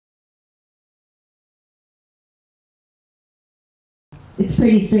It's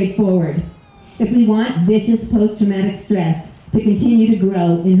pretty straightforward. If we want vicious post-traumatic stress to continue to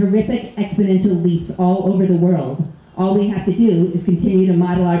grow in horrific exponential leaps all over the world, all we have to do is continue to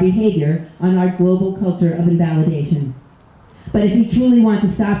model our behavior on our global culture of invalidation. But if we truly want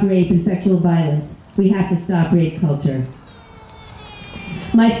to stop rape and sexual violence, we have to stop rape culture.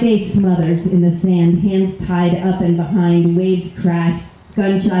 My face smothers in the sand, hands tied up and behind, waves crash,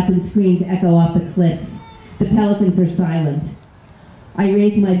 gunshots and screams echo off the cliffs. The pelicans are silent. I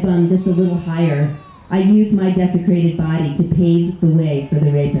raise my bum just a little higher. I use my desecrated body to pave the way for the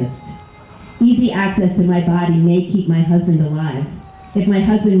rapist. Easy access to my body may keep my husband alive. If my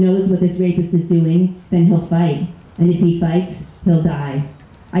husband knows what this rapist is doing, then he'll fight. And if he fights, he'll die.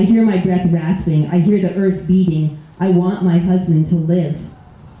 I hear my breath rasping. I hear the earth beating. I want my husband to live.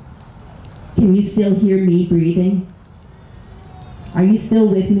 Can you still hear me breathing? Are you still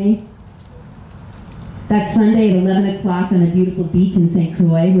with me? That Sunday at 11 o'clock on a beautiful beach in St.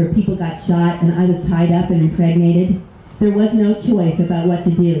 Croix, where people got shot and I was tied up and impregnated, there was no choice about what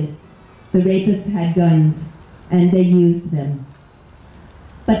to do. The rapists had guns, and they used them.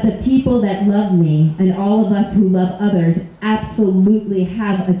 But the people that love me, and all of us who love others, absolutely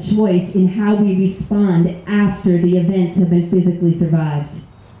have a choice in how we respond after the events have been physically survived.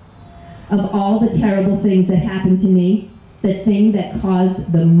 Of all the terrible things that happened to me, the thing that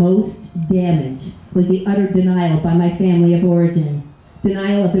caused the most damage was the utter denial by my family of origin.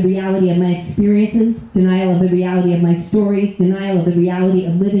 Denial of the reality of my experiences, denial of the reality of my stories, denial of the reality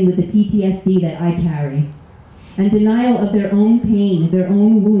of living with the PTSD that I carry, and denial of their own pain, their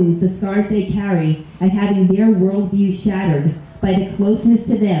own wounds, the scars they carry, and having their worldview shattered by the closeness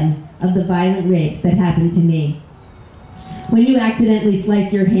to them of the violent rapes that happened to me. When you accidentally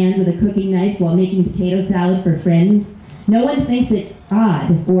slice your hand with a cooking knife while making potato salad for friends, no one thinks it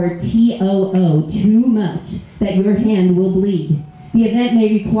odd or TOO, too much, that your hand will bleed. The event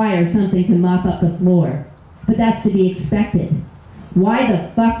may require something to mop up the floor, but that's to be expected. Why the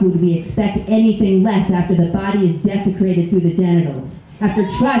fuck would we expect anything less after the body is desecrated through the genitals, after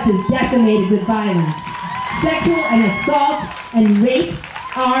trust is decimated with violence? Sexual and assault and rape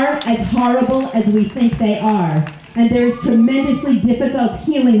are as horrible as we think they are, and there is tremendously difficult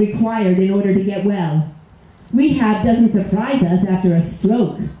healing required in order to get well. Rehab doesn't surprise us after a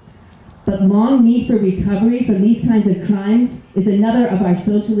stroke, but long need for recovery from these kinds of crimes is another of our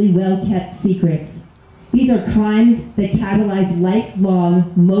socially well-kept secrets. These are crimes that catalyze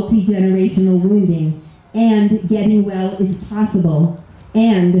lifelong, multi-generational wounding, and getting well is possible,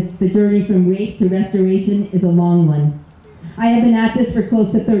 and the journey from rape to restoration is a long one. I have been at this for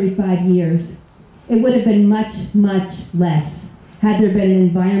close to 35 years. It would have been much, much less had there been an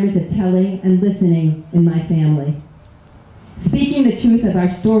environment of telling and listening in my family. Speaking the truth of our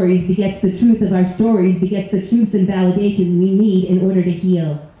stories begets the truth of our stories begets the truth and validation we need in order to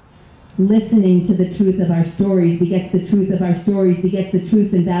heal. Listening to the truth of our stories begets the truth of our stories begets the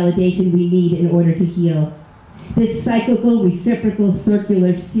truth and validation we need in order to heal. This cyclical, reciprocal,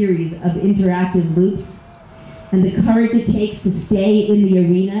 circular series of interactive loops, and the courage it takes to stay in the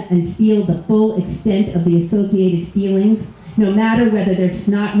arena and feel the full extent of the associated feelings, no matter whether they're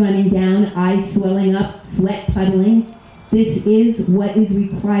snot running down, eyes swelling up, sweat puddling, this is what is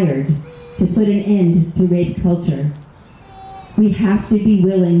required to put an end to rape culture. We have to be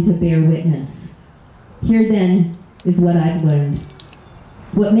willing to bear witness. Here then is what I've learned.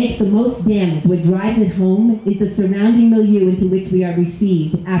 What makes the most damage, what drives it home, is the surrounding milieu into which we are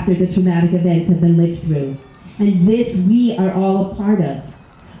received after the traumatic events have been lived through. And this we are all a part of.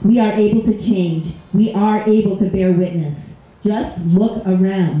 We are able to change. We are able to bear witness. Just look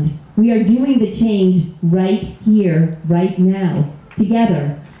around. We are doing the change right here, right now,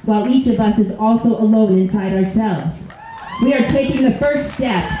 together, while each of us is also alone inside ourselves. We are taking the first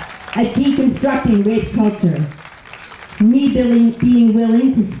step at deconstructing rape culture. Me being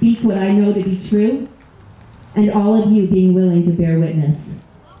willing to speak what I know to be true, and all of you being willing to bear witness.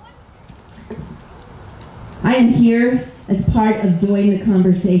 I am here as part of Join the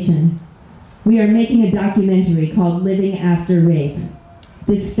Conversation. We are making a documentary called Living After Rape.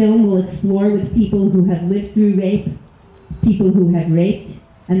 This film will explore with people who have lived through rape, people who have raped,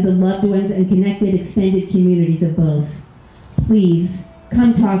 and the loved ones and connected extended communities of both. Please,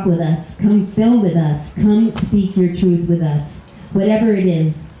 come talk with us, come film with us, come speak your truth with us. Whatever it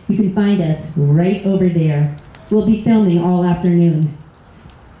is, you can find us right over there. We'll be filming all afternoon.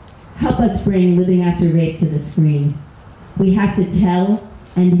 Help us bring Living After Rape to the screen. We have to tell,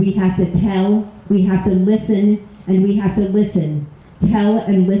 and we have to tell, we have to listen, and we have to listen. Tell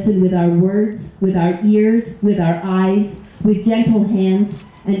and listen with our words, with our ears, with our eyes, with gentle hands,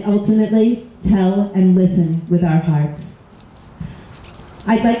 and ultimately tell and listen with our hearts.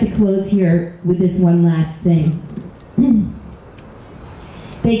 I'd like to close here with this one last thing.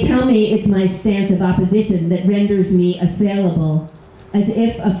 They tell me it's my stance of opposition that renders me assailable, as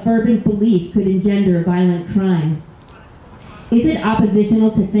if a fervent belief could engender violent crime. Is it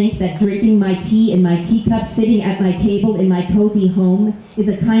oppositional to think that drinking my tea in my teacup, sitting at my table in my cozy home, is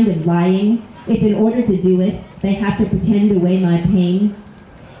a kind of lying, if in order to do it, they have to pretend away my pain?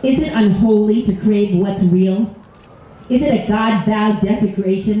 Is it unholy to crave what's real? Is it a God-vowed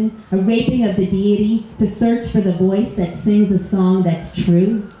desecration, a raping of the deity, to search for the voice that sings a song that's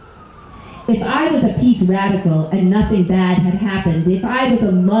true? If I was a peace radical and nothing bad had happened, if I was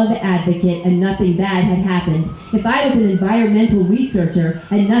a love advocate and nothing bad had happened, if I was an environmental researcher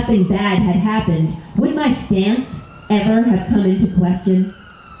and nothing bad had happened, would my stance ever have come into question?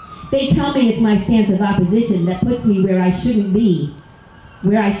 They tell me it's my stance of opposition that puts me where I shouldn't be.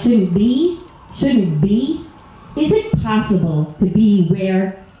 Where I shouldn't be? Shouldn't be? Is it possible to be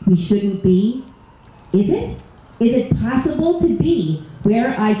where we shouldn't be? Is it? Is it possible to be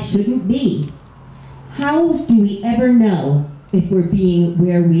where I shouldn't be? How do we ever know if we're being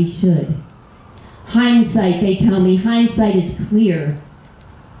where we should? Hindsight, they tell me, hindsight is clear.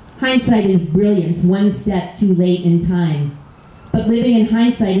 Hindsight is brilliance, one step too late in time. But living in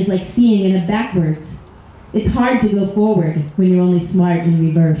hindsight is like seeing in a backwards. It's hard to go forward when you're only smart in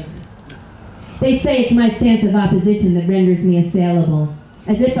reverse. They say it's my stance of opposition that renders me assailable,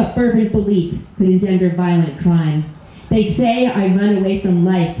 as if a fervent belief could engender violent crime. They say I run away from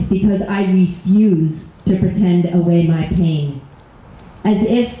life because I refuse to pretend away my pain, as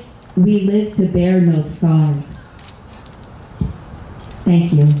if we live to bear no scars.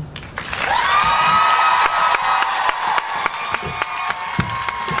 Thank you.